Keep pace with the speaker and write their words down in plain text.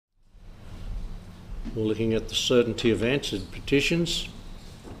We're looking at the certainty of answered petitions,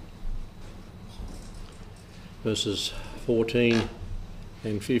 verses 14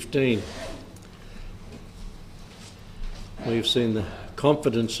 and 15. We've seen the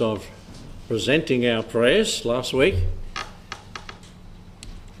confidence of presenting our prayers last week,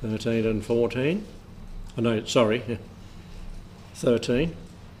 13 and 14. 13.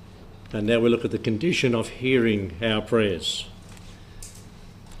 And now we look at the condition of hearing our prayers.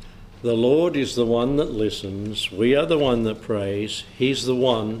 The Lord is the one that listens. We are the one that prays. He's the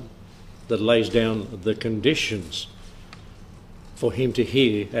one that lays down the conditions for him to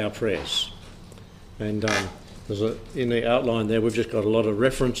hear our prayers. And in the outline there, we've just got a lot of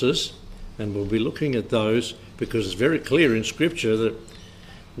references, and we'll be looking at those because it's very clear in Scripture that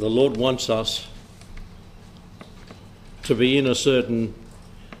the Lord wants us to be in a certain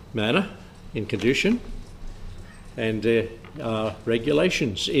manner, in condition, and there are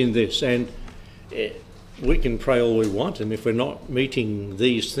regulations in this. And we can pray all we want, and if we're not meeting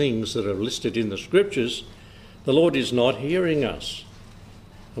these things that are listed in the Scriptures, the Lord is not hearing us.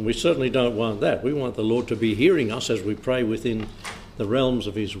 And we certainly don't want that. We want the Lord to be hearing us as we pray within the realms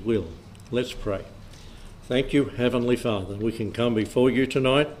of his will. Let's pray. Thank you, Heavenly Father. We can come before you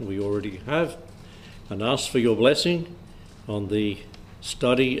tonight, we already have, and ask for your blessing on the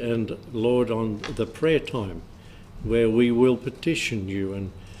study and, Lord, on the prayer time, where we will petition you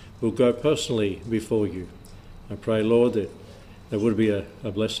and we'll go personally before you. I pray, Lord, that there would be a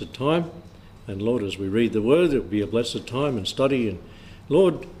blessed time, and Lord, as we read the word, it will be a blessed time and study. And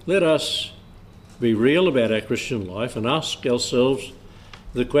Lord, let us be real about our Christian life and ask ourselves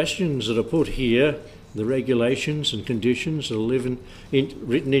the questions that are put here, the regulations and conditions that are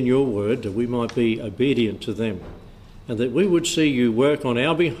written in your word, that we might be obedient to them, and that we would see you work on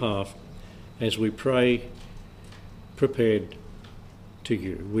our behalf as we pray prepared to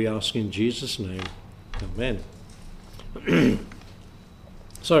you. We ask in Jesus' name. Amen.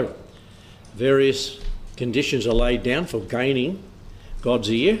 So, various conditions are laid down for gaining God's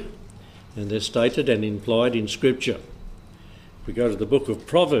ear, and they're stated and implied in Scripture. If we go to the book of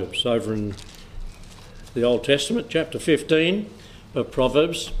Proverbs over in the Old Testament, chapter 15 of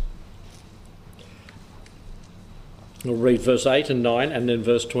Proverbs, we'll read verse 8 and 9 and then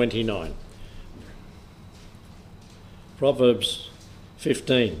verse 29. Proverbs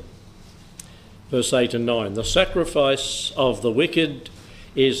 15, verse 8 and 9. The sacrifice of the wicked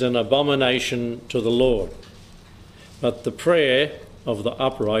is an abomination to the Lord, but the prayer of the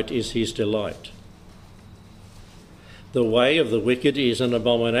upright is his delight. The way of the wicked is an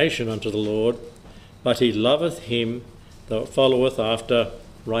abomination unto the Lord, but he loveth him that followeth after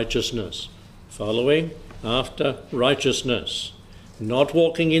righteousness. Following after righteousness. Not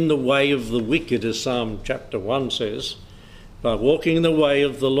walking in the way of the wicked, as Psalm chapter 1 says, but walking in the way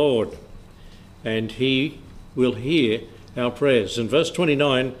of the Lord, and he will hear our prayers. In verse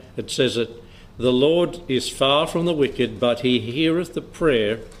 29 it says that the Lord is far from the wicked, but he heareth the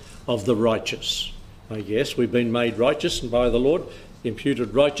prayer of the righteous. Yes, we've been made righteous by the Lord,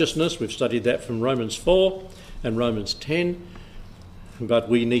 imputed righteousness. We've studied that from Romans 4 and Romans 10, but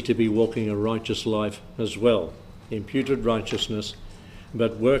we need to be walking a righteous life as well. Imputed righteousness,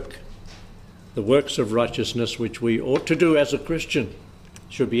 but the works of righteousness which we ought to do as a Christian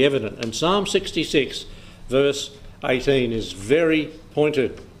should be evident. And Psalm 66 verse 18 is very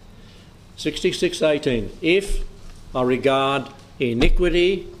pointed. 66:18. If I regard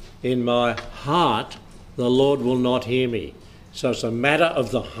iniquity in my heart, the Lord will not hear me. So it's a matter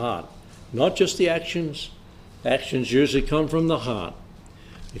of the heart, not just the actions. Actions usually come from the heart.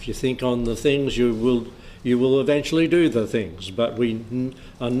 If you think on the things, you will eventually do the things. But we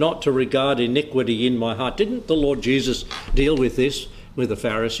are not to regard iniquity in my heart. Didn't the Lord Jesus deal with this with the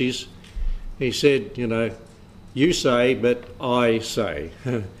Pharisees? He said, you say, but I say.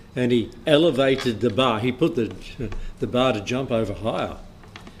 And he elevated the bar. He put the bar to jump over higher.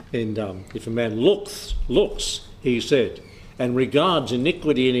 And if a man looks, he said, and regards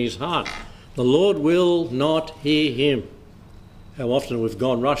iniquity in his heart, the Lord will not hear him. How often we've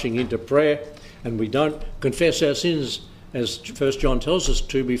gone rushing into prayer and we don't confess our sins, as 1 John tells us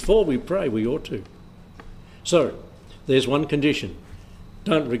to, before we pray. We ought to. So, there's one condition.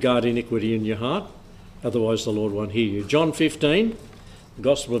 Don't regard iniquity in your heart, otherwise the Lord won't hear you. John 15, the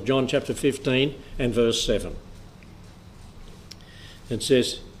Gospel of John chapter 15 and verse 7. It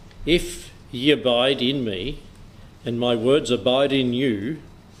says, if ye abide in me, and my words abide in you,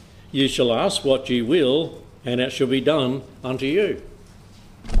 ye shall ask what ye will, and it shall be done unto you.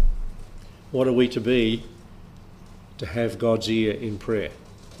 What are we to be to have God's ear in prayer?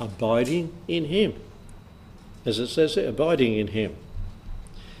 Abiding in him. As it says there, abiding in him.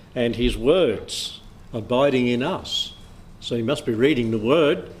 And his words abiding in us. So you must be reading the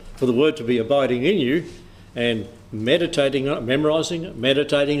Word for the Word to be abiding in you, and meditating on it, memorising it,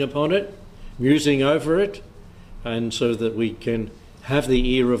 meditating upon it, musing over it, and so that we can have the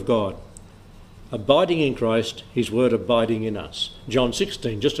ear of God. Abiding in Christ, his word abiding in us. John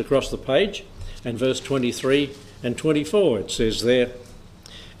 16, just across the page, and verse 23 and 24, it says there,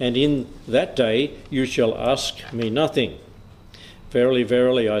 "And in that day you shall ask me nothing. Verily,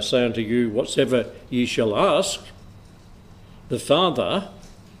 verily, I say unto you, whatsoever ye shall ask the Father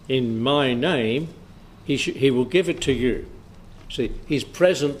in my name, he will give it to you." See, he's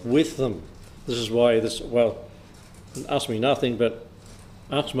present with them. This is why ask me nothing, but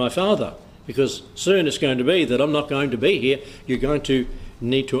ask my Father. Because soon it's going to be that I'm not going to be here. You're going to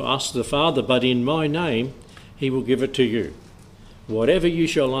need to ask the Father, but in my name, he will give it to you. Whatever you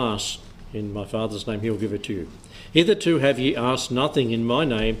shall ask in my Father's name, he will give it to you. Hitherto have ye asked nothing in my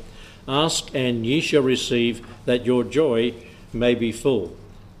name. Ask, and ye shall receive, that your joy may be full.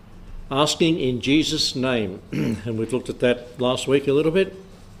 Asking in Jesus' name, and we've looked at that last week a little bit,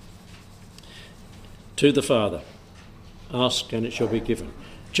 to the Father. Ask, and it shall be given.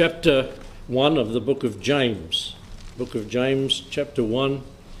 Chapter 1 of the book of James. Book of James, chapter 1.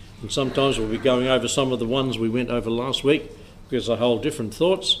 And sometimes we'll be going over some of the ones we went over last week because they hold different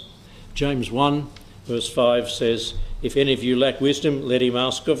thoughts. James 1, verse 5 says, "If any of you lack wisdom, let him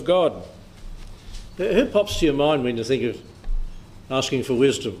ask of God." Who pops to your mind when you think of asking for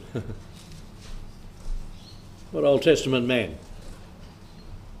wisdom? What Old Testament man?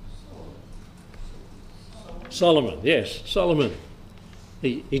 Solomon, yes, Solomon.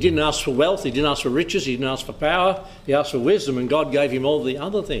 He didn't ask for wealth, he didn't ask for riches, he didn't ask for power, he asked for wisdom, and God gave him all the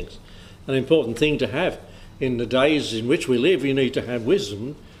other things. An important thing to have in the days in which we live, you need to have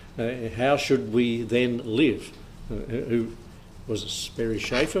wisdom. How should we then live? Who was it? Sperry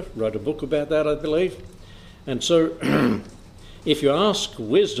Schaefer wrote a book about that, I believe. And so, if you ask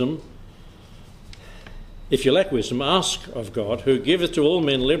wisdom, if you lack wisdom, ask of God, who giveth to all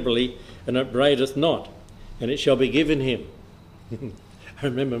men liberally, and upbraideth not, and it shall be given him. I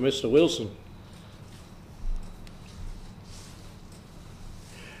remember Mr. Wilson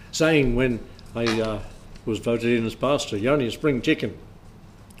saying when I was voted in as pastor, "You're only a spring chicken."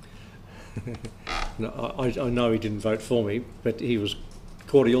 No, I know he didn't vote for me, but he was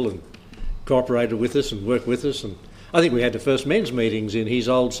cordial and cooperated with us and worked with us. And I think we had the first men's meetings in his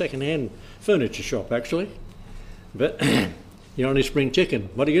old second-hand furniture shop, actually. But you're only a spring chicken.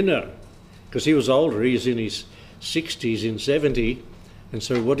 What do you know? Because he was older. He's in his 60s, in 70. And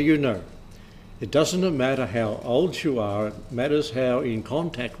so what do you know? It doesn't matter how old you are, it matters how in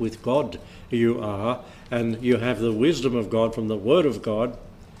contact with God you are, and you have the wisdom of God from the Word of God.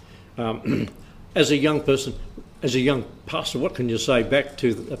 As a young person, as a young pastor, what can you say back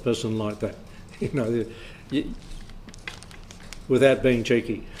to a person like that? Without being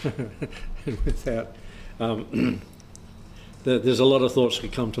cheeky, without there's a lot of thoughts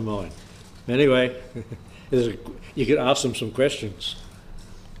that come to mind. Anyway, you could ask them some questions.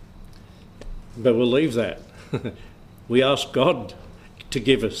 But we'll leave that. We ask God to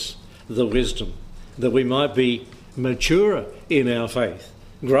give us the wisdom that we might be mature in our faith,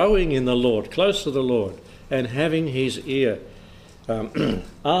 growing in the Lord, close to the Lord, and having his ear.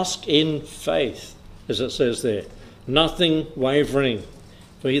 Ask in faith, as it says there, nothing wavering.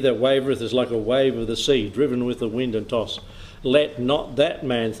 For he that wavereth is like a wave of the sea, driven with the wind and tossed. Let not that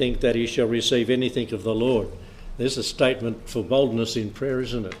man think that he shall receive anything of the Lord. There's a statement for boldness in prayer,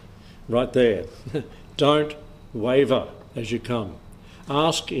 isn't it? Right there. Don't waver as you come.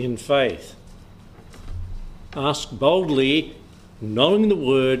 Ask in faith. Ask boldly, knowing the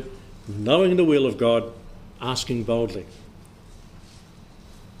word, knowing the will of God, asking boldly.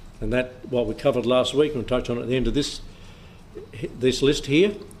 And that, what we covered last week, and we'll touch on at the end of this list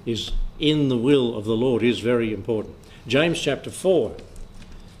here, is in the will of the Lord is very important. James chapter 4.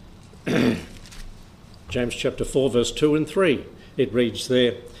 James chapter 4, verse 2 and 3. It reads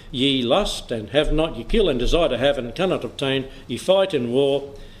there, "Ye lust and have not, ye kill and desire to have and cannot obtain, ye fight and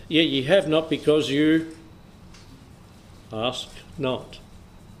war, yet ye have not because you ask not."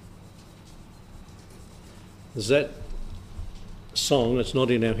 There's that song that's not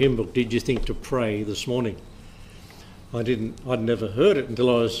in our hymn book, "Did You Think to Pray This Morning?" I'd never heard it until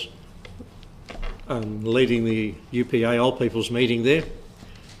I was leading the UPA Old People's meeting there,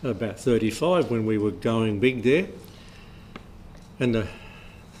 about 35 when we were going big there. And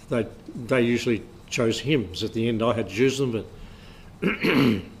they usually chose hymns at the end. I had to choose them, but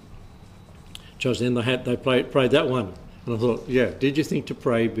chose them. They prayed that one, and I thought, yeah, did you think to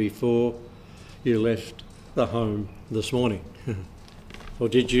pray before you left the home this morning, or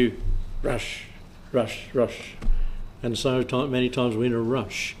did you rush rush. And so many times we're in a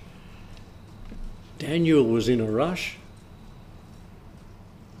rush. Daniel was in a rush.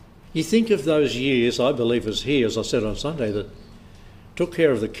 You think of those years, I believe it was he, as I said on Sunday, that took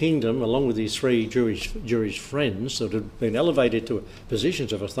care of the kingdom along with his three Jewish friends that had been elevated to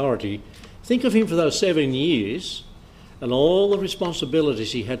positions of authority. Think of him for those 7 years and all the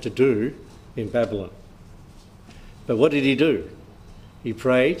responsibilities he had to do in Babylon. But what did he do? He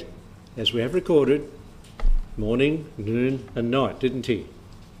prayed, as we have recorded, morning, noon and night, didn't he?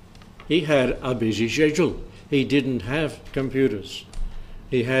 He had a busy schedule. He didn't have computers.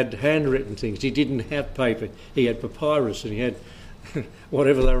 He had handwritten things. He didn't have paper. He had papyrus and he had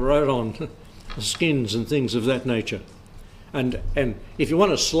whatever they wrote on, skins and things of that nature. And if you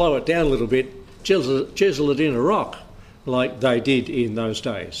want to slow it down a little bit, chisel it in a rock like they did in those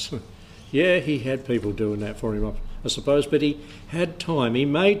days. Yeah, he had people doing that for him, I suppose, but he had time. He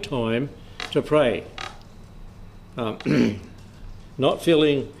made time to pray. Not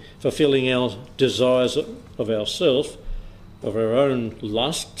fulfilling our desires of ourselves, of our own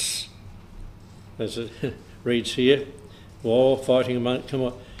lusts, as it reads here, war, fighting among,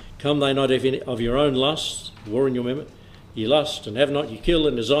 come they not of your own lusts, war in your memory, ye lust and have not, ye kill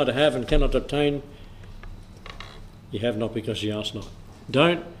and desire to have and cannot obtain, ye have not because ye ask not.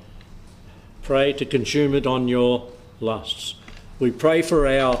 Don't pray to consume it on your lusts. We pray for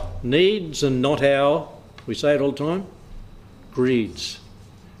our needs and not our, we say it all the time, greeds.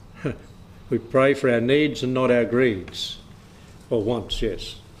 We pray for our needs and not our greeds. Or wants,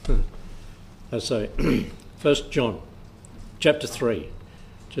 yes. I say, 1 John chapter 3,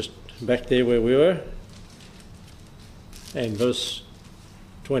 just back there where we were, and verse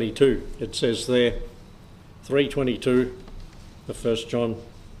 22. It says there, 3:22 of 1 John,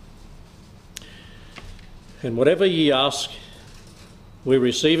 and whatever ye ask, we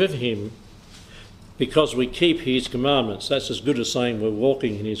receive of him, because we keep his commandments. That's as good as saying we're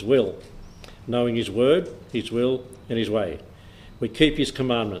walking in his will, knowing his word, his will, and his way. We keep his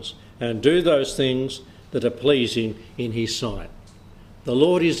commandments and do those things that are pleasing in his sight. The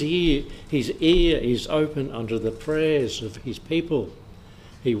Lord is here. His ear is open unto the prayers of his people.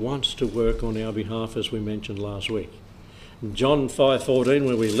 He wants to work on our behalf, as we mentioned last week. In John 5:14,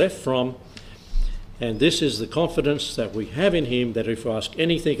 where we left from, and this is the confidence that we have in him, that if we ask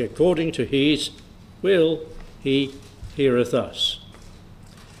anything according to his will, he heareth us.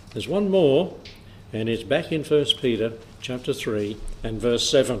 There's one more, and it's back in 1 Peter chapter 3 and verse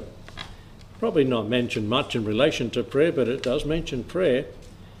 7. Probably not mentioned much in relation to prayer, but it does mention prayer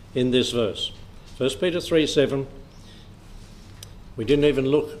in this verse. 1 Peter 3:7. We didn't even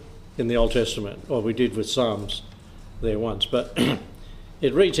look in the Old Testament, or we did with Psalms there once, but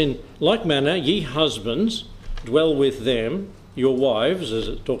it reads, in like manner, ye husbands, dwell with them, your wives, as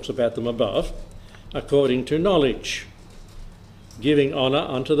it talks about them above, according to knowledge, giving honour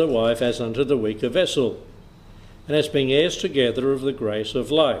unto the wife as unto the weaker vessel, and as being heirs together of the grace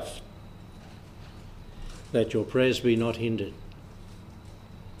of life, that your prayers be not hindered.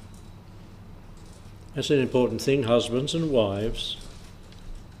 That's an important thing, husbands and wives,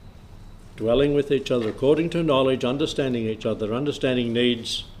 dwelling with each other according to knowledge, understanding each other, understanding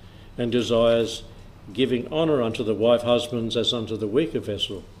needs and desires, giving honour unto the wife, husbands, as unto the weaker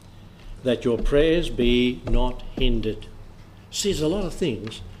vessel, that your prayers be not hindered. See, there's a lot of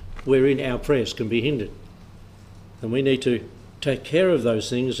things wherein our prayers can be hindered. And we need to take care of those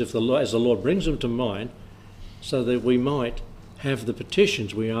things as the Lord brings them to mind, so that we might have the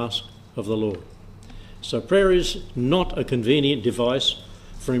petitions we ask of the Lord. So prayer is not a convenient device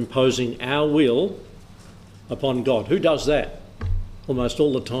for imposing our will upon God. Who does that? Almost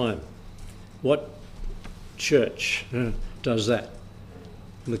all the time. What church does that?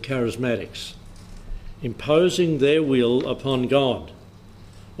 The charismatics. Imposing their will upon God,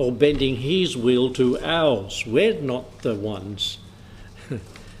 or bending his will to ours. We're not the ones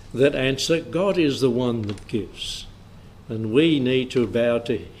that answer. God is the one that gives, and we need to bow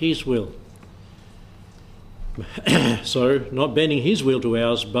to his will. So, not bending his will to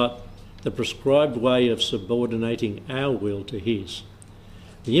ours, but the prescribed way of subordinating our will to his.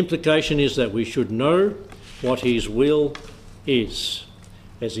 The implication is that we should know what his will is.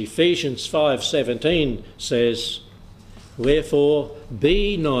 As Ephesians 5:17 says, wherefore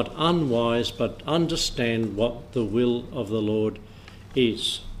be not unwise, but understand what the will of the Lord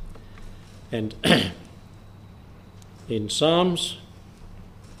is. And in Psalms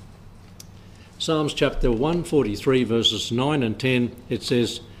chapter 143, verses 9 and 10, it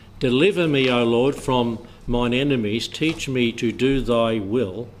says, deliver me, O Lord, from mine enemies, teach me to do thy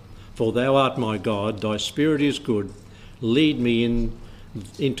will, for thou art my God, thy spirit is good, lead me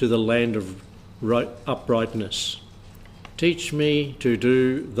into the land of uprightness. Teach me to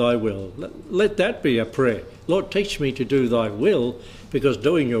do thy will. Let that be a prayer. Lord, teach me to do thy will, because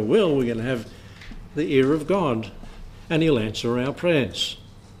doing your will, we're going to have the ear of God, and he'll answer our prayers.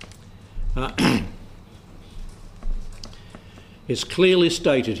 It's clearly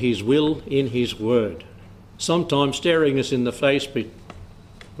stated, his will in his word. Sometimes staring us in the face, but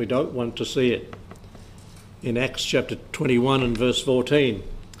we don't want to see it. In Acts chapter 21 and verse 14,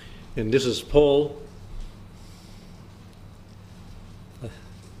 and this is Paul. I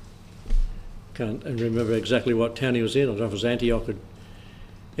can't remember exactly what town he was in. I don't know if it was Antioch.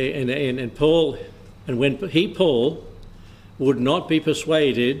 And Paul, and when Paul, would not be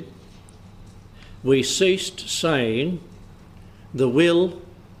persuaded, we ceased saying, the will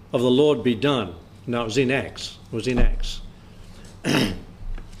of the Lord be done. No, it was in Acts.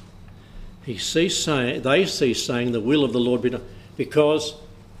 They ceased saying, the will of the Lord be done, because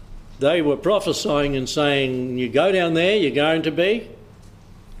they were prophesying and saying, you go down there, you're going to be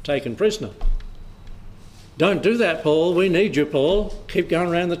taken prisoner. Don't do that, Paul. We need you, Paul. Keep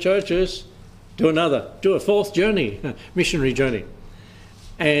going around the churches. Do a fourth journey, missionary journey.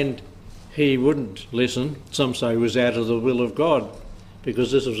 And he wouldn't listen. Some say it was out of the will of God,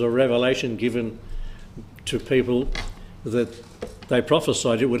 because this was a revelation given to people that they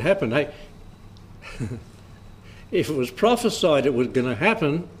prophesied it would happen. Hey, if it was prophesied it was going to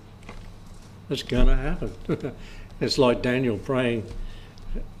happen, it's going to happen. It's like Daniel praying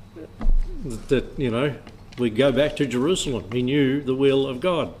that, we go back to Jerusalem. He knew the will of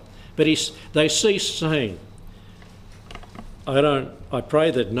God. But they ceased saying, I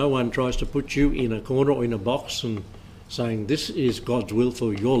pray that no one tries to put you in a corner or in a box and saying, this is God's will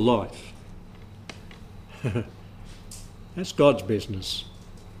for your life. That's God's business.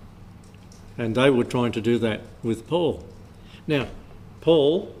 And they were trying to do that with Paul. Now,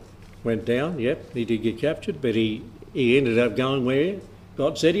 Paul went down, he did get captured, but he ended up going where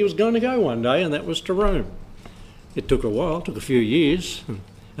God said he was going to go one day, and that was to Rome. It took a while, took a few years,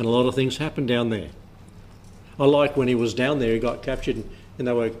 and a lot of things happened down there. I like when he was down there, he got captured, and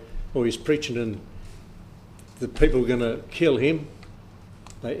he was preaching, and the people were going to kill him.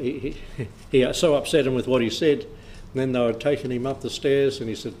 He so upset him with what he said, and then they were taking him up the stairs, and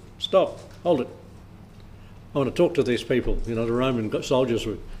he said, stop, hold it. I want to talk to these people. The Roman soldiers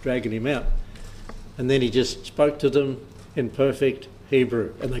were dragging him out. And then he just spoke to them in perfect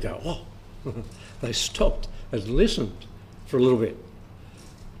Hebrew. And they go, oh. They stopped and listened for a little bit.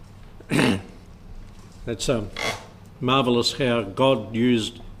 It's marvellous how God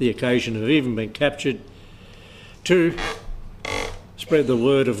used the occasion of even being captured to spread the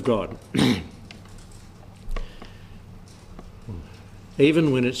word of God.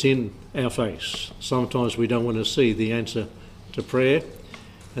 Even when it's in our face, sometimes we don't want to see the answer to prayer.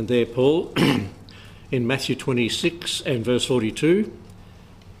 And there Paul, in Matthew 26 and verse 42,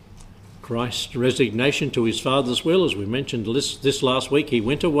 Christ's resignation to his Father's will, as we mentioned this last week, he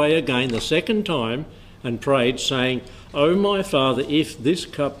went away again the second time and prayed, saying, O my Father, if this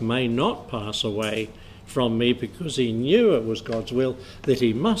cup may not pass away from me, because he knew it was God's will that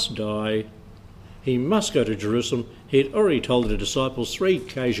he must die, he must go to Jerusalem. He had already told the disciples 3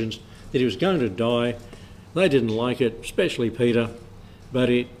 occasions that he was going to die. They didn't like it, especially Peter. But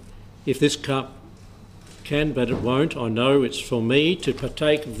if this cup can, but it won't, I know it's for me to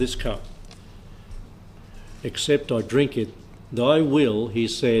partake of this cup. Except I drink it, thy will, he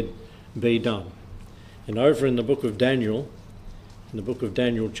said, be done. And over in the book of Daniel,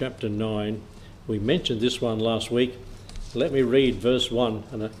 chapter 9, we mentioned this one last week. Let me read verse 1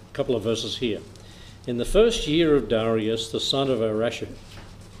 and a couple of verses here. In the first year of Darius, the son of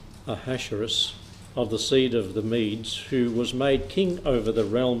Ahasuerus, of the seed of the Medes, who was made king over the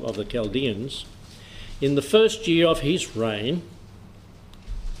realm of the Chaldeans, in the first year of his reign,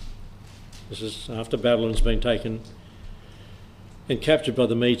 this is after Babylon's been taken and captured by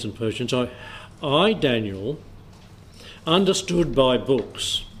the Medes and Persians, I, Daniel, understood by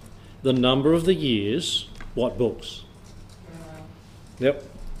books the number of the years. What books? Yep.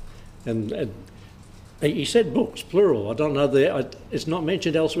 And he said books, plural. I don't know, it's not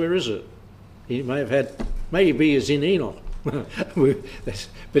mentioned elsewhere, is it? He may have had, maybe as in Enoch.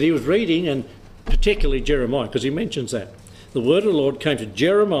 But he was reading, and particularly Jeremiah, because he mentions that. The word of the Lord came to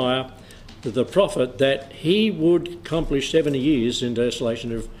Jeremiah, the prophet, that he would accomplish 70 years in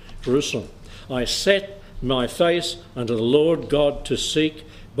desolation of Jerusalem. I set my face unto the Lord God to seek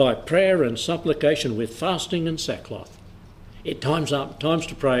by prayer and supplication with fasting and sackcloth. Time's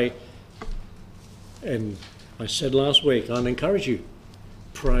to pray. And I said last week, I'll encourage you,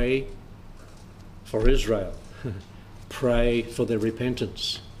 pray for Israel. Pray for their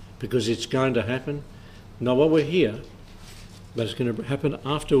repentance. because it's going to happen. Not while we're here, but it's going to happen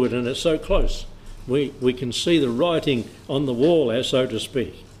afterward, and it's so close. We can see the writing on the wall, as so to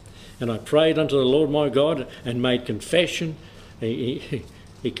speak. And I prayed unto the Lord my God and made confession. He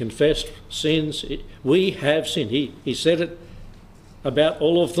confessed sins. We have sinned. He said it about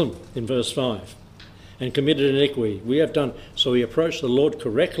all of them in verse 5. And committed iniquity. We have done. So he approached the Lord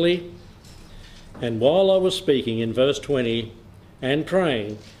correctly. And while I was speaking in verse 20 and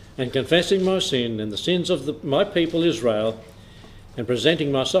praying and confessing my sin and the sins of my people Israel, and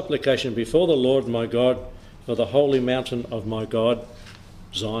presenting my supplication before the Lord my God for the holy mountain of my God,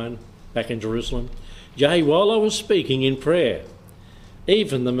 Zion, back in Jerusalem. Yea, while I was speaking in prayer,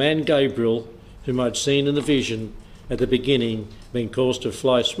 even the man Gabriel, whom I'd seen in the vision at the beginning, being caused to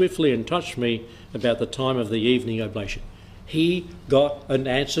fly swiftly and touch me about the time of the evening oblation. He got an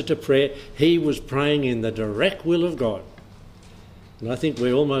answer to prayer. He was praying in the direct will of God. And I think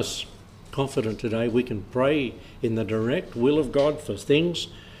we're almost confident today we can pray in the direct will of God for things,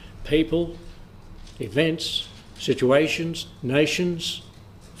 people, events, situations, nations,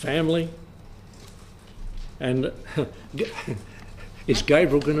 family. And is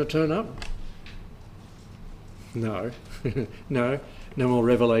Gabriel going to turn up? No. No more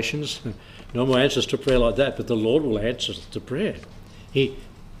revelations, no more answers to prayer like that, but the Lord will answer to prayer. He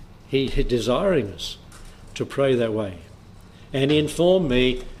desiring us to pray that way. And he informed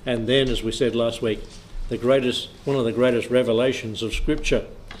me, and then, as we said last week, one of the greatest revelations of Scripture,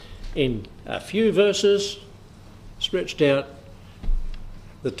 in a few verses, stretched out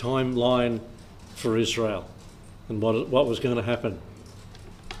the timeline for Israel and what was going to happen.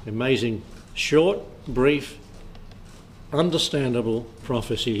 Amazing, short, brief, understandable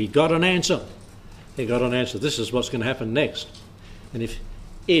prophecy. He got an answer. This is what's going to happen next. And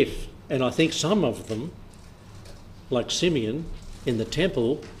and I think some of them, like Simeon in the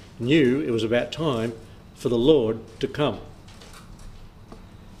temple, knew it was about time for the Lord to come.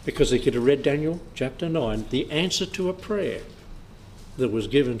 Because they could have read Daniel chapter 9, the answer to a prayer that was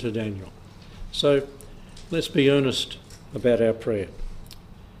given to Daniel. So let's be earnest about our prayer.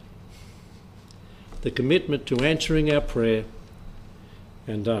 The commitment to answering our prayer,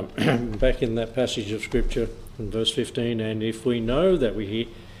 and back in that passage of Scripture in verse 15, and if we know that he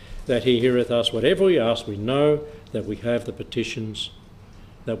heareth us, whatever we ask, we know that we have the petitions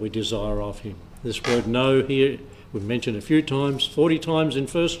that we desire of him. This word know here, we've mentioned a few times, 40 times in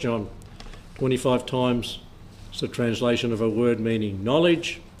 1 John, 25 times it's the translation of a word meaning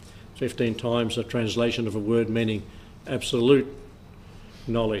knowledge, 15 times a translation of a word meaning absolute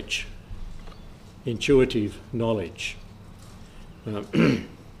knowledge, intuitive knowledge.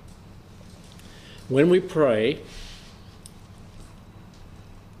 When we pray,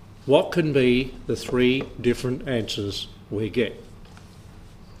 what can be the three different answers we get?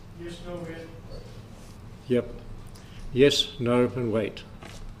 Yes, no, wait. Yep. Yes, no, and wait.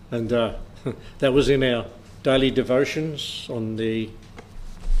 And that was in our daily devotions on the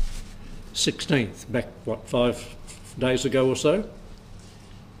 16th, back, 5 days ago or so.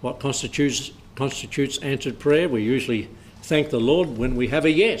 What constitutes answered prayer? We usually thank the Lord when we have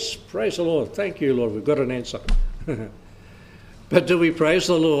a yes. Praise the Lord. Thank you, Lord. We've got an answer. But do we praise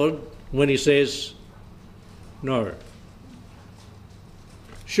the Lord when he says no?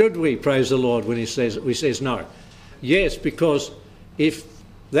 Should we praise the Lord when he says no? Yes, because if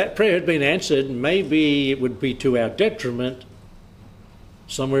that prayer had been answered, maybe it would be to our detriment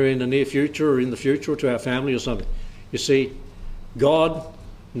somewhere in the near future or in the future, or to our family or something. You see, God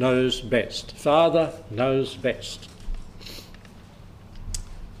knows best. Father knows best.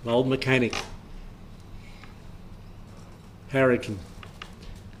 An old mechanic, Harrington.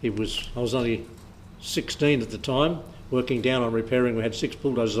 I was only 16 at the time, working down on repairing. We had 6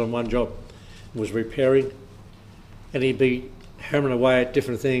 bulldozers on one job. Was repairing, and he'd be hammering away at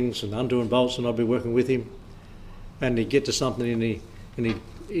different things and undoing bolts, and I'd be working with him. And he'd get to something, and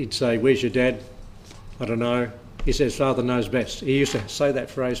he'd say, "Where's your dad?" "I don't know." He says, "Father knows best." He used to say that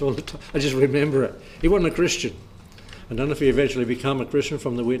phrase all the time. I just remember it. He wasn't a Christian. I don't know if he eventually became a Christian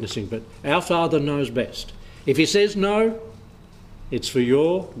from the witnessing, but our Father knows best. If he says no, it's for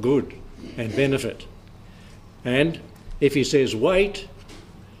your good and benefit. And if he says wait,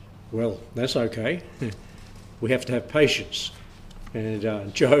 well, that's okay. We have to have patience. And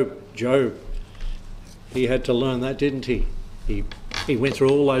Job, he had to learn that, didn't he? He went through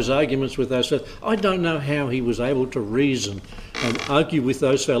all those arguments with those fellas. I don't know how he was able to reason and argue with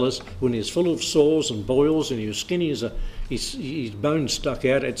those fellas when he was full of sores and boils and he was skinny as his bones stuck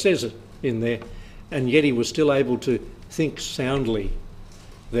out. It says it in there. And yet he was still able to think soundly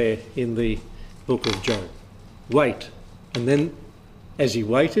there in the book of Job. Wait. And As he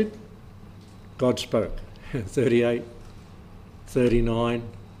waited, God spoke. 38, 39,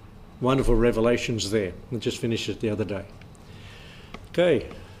 wonderful revelations there. I just finished it the other day. Okay,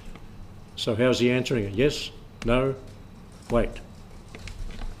 so how's he answering it? Yes? No? Wait.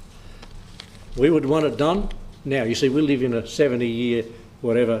 We would want it done now. You see, we live in a 70-year,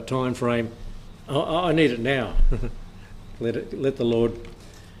 whatever, time frame. I need it now. Let the Lord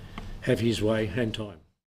have his way and time.